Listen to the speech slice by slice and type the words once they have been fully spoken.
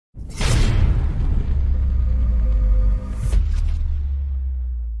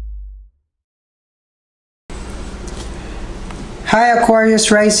Hi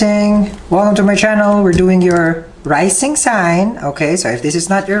Aquarius Rising! Welcome to my channel. We're doing your rising sign. Okay, so if this is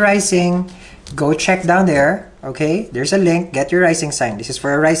not your rising, go check down there. Okay, there's a link. Get your rising sign. This is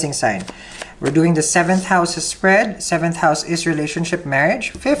for a rising sign. We're doing the 7th house spread. 7th house is relationship,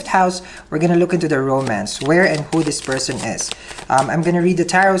 marriage. 5th house, we're gonna look into the romance, where and who this person is. I'm gonna read the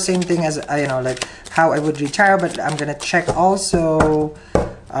tarot, same thing as like how I would read tarot, but I'm gonna check also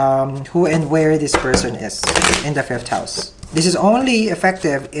who and where this person is in the 5th house. This is only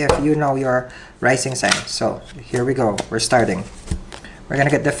effective if you know your rising sign. So here we go. We're starting. We're gonna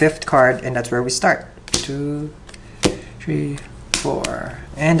get the 5th card, and that's where we start. 2, 3, 4.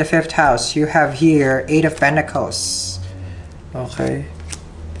 And the 5th house, you have here 8 of Pentacles. Okay.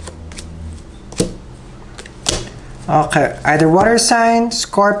 Okay, either water sign,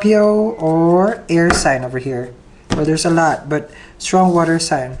 Scorpio, or air sign over here. Well, there's a lot, but strong water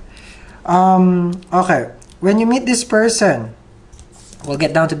sign. Okay. When you meet this person, we'll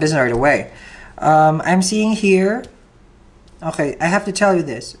get down to business right away. I'm seeing here, okay, I have to tell you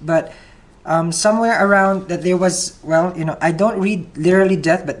this, but somewhere around that there was, well, I don't read literally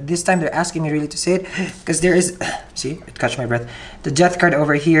death, but this time they're asking me really to say it, because there is, see, it catch my breath, the death card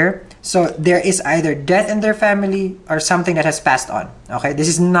over here. So there is either death in their family or something that has passed on. Okay, this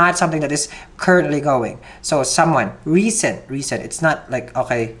is not something that is currently going. So someone, recent, it's not like,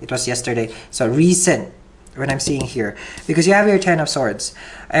 okay, it was yesterday. So recent, what I'm seeing here, because you have your 10 of Swords,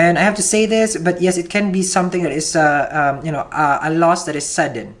 and I have to say this, but yes, it can be something that is a loss that is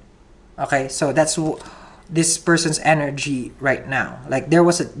sudden. Okay, so that's this person's energy right now. Like there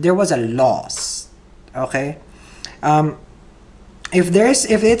was a loss. Okay, if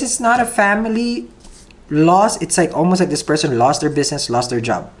it is not a family loss, it's like almost like this person lost their business, lost their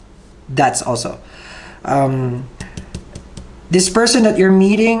job. That's also this person that you're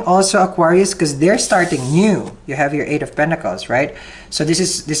meeting, also Aquarius, because they're starting new. You have your 8 of Pentacles, right? So this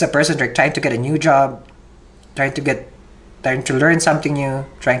is a person trying to get a new job, trying to learn something new,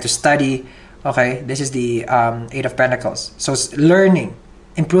 trying to study. Okay, this is the 8 of Pentacles. So learning,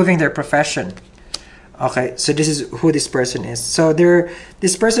 improving their profession. Okay, so this is who this person is. So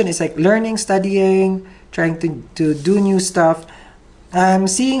this person is like learning, studying, trying to do new stuff. I'm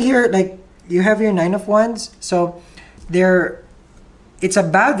seeing here like you have your 9 of Wands. So it's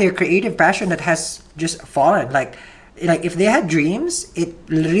about their creative passion that has just fallen. Like if they had dreams, it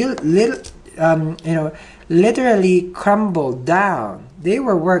literally crumbled down. They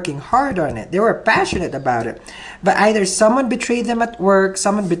were working hard on it. They were passionate about it. But either someone betrayed them at work,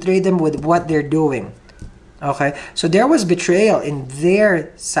 someone betrayed them with what they're doing. Okay? So there was betrayal in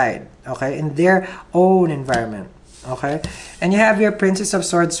their side, okay? In their own environment. Okay, and you have your Princess of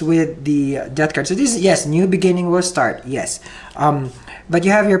Swords with the Death card. So this is, yes, new beginning will start. Yes, but you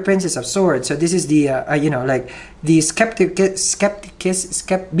have your Princess of Swords. So this is the like the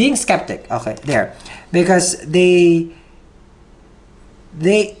being skeptic. Okay, there, because they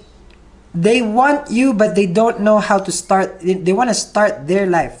want you, but they don't know how to start. They want to start their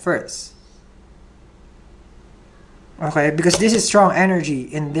life first. Okay, because this is strong energy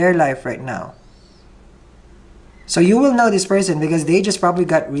in their life right now. So you will know this person because they just probably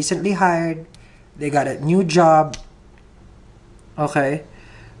got recently hired. They got a new job. Okay.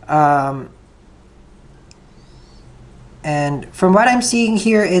 And from what I'm seeing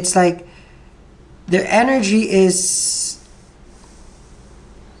here, it's like their energy is...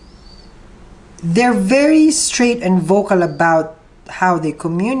 They're very straight and vocal about how they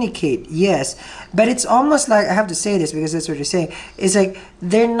communicate, yes, but it's almost like, I have to say this because that's what you're saying, it's like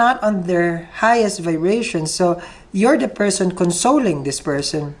they're not on their highest vibration. So you're the person consoling this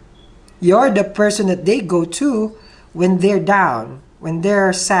person. You're the person that they go to when they're down, when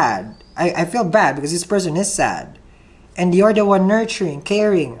they're sad. I feel bad because this person is sad, and you're the one nurturing,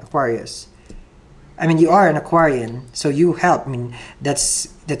 caring, Aquarius. I mean, you are an Aquarian, so you help. I mean, that's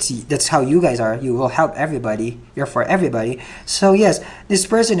how you guys are. You will help everybody. You're for everybody. So yes, this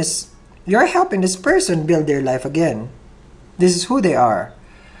person is... You're helping this person build their life again. This is who they are.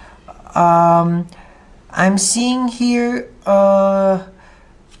 I'm seeing here...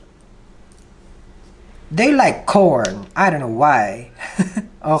 they like corn. I don't know why.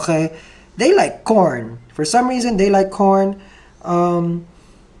 Okay? They like corn. For some reason, they like corn.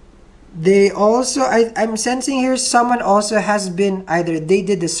 They also, I'm sensing here, someone also has been, either they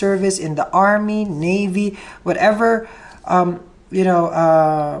did the service in the army, navy, whatever, in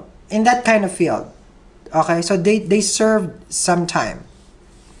that kind of field. Okay, so they served some time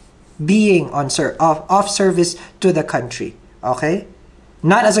being on off service to the country. Okay,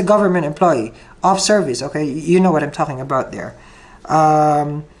 not as a government employee, off service. Okay, you know what I'm talking about there.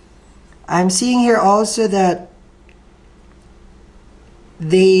 I'm seeing here also that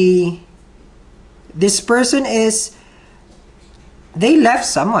this person is, they left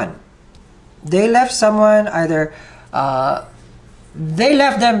someone. They left someone, either they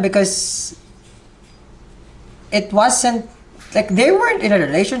left them because it wasn't like they weren't in a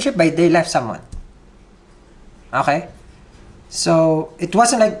relationship, but they left someone. Okay? So it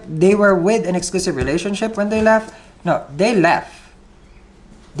wasn't like they were with an exclusive relationship when they left. No, they left.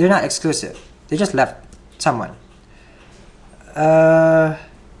 They're not exclusive. They just left someone.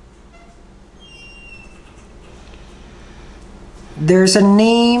 There's a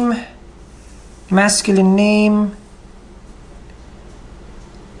name, masculine name.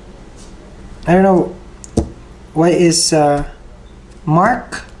 I don't know what is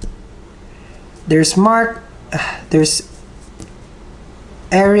Mark. There's Mark. There's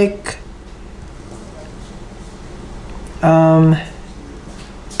Eric. M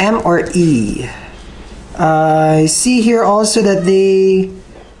or E. I see here also that they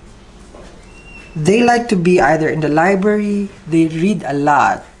like to be either in the library. They read a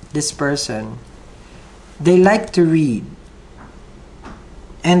lot. This person, they like to read,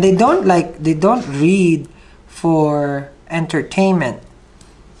 and they don't read for entertainment.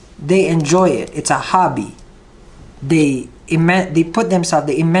 They enjoy it. It's a hobby. They put themselves,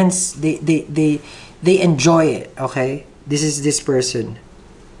 they enjoy it. Okay, this is this person.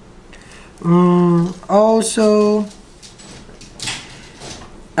 Also,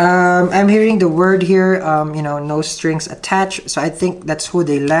 I'm hearing the word here, no strings attached. So I think that's who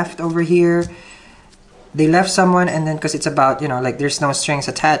they left over here. They left someone, and then because it's about, like there's no strings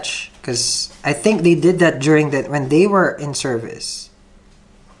attached. Because I think they did that during that, when they were in service.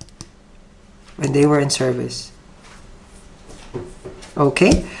 When they were in service.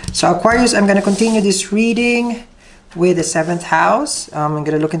 Okay, so Aquarius, I'm going to continue this reading with the 7th house. I'm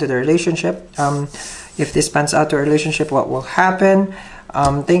going to look into the relationship. If this pans out to a relationship, what will happen?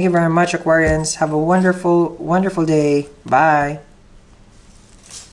 Thank you very much, Aquarians. Have a wonderful, wonderful day. Bye.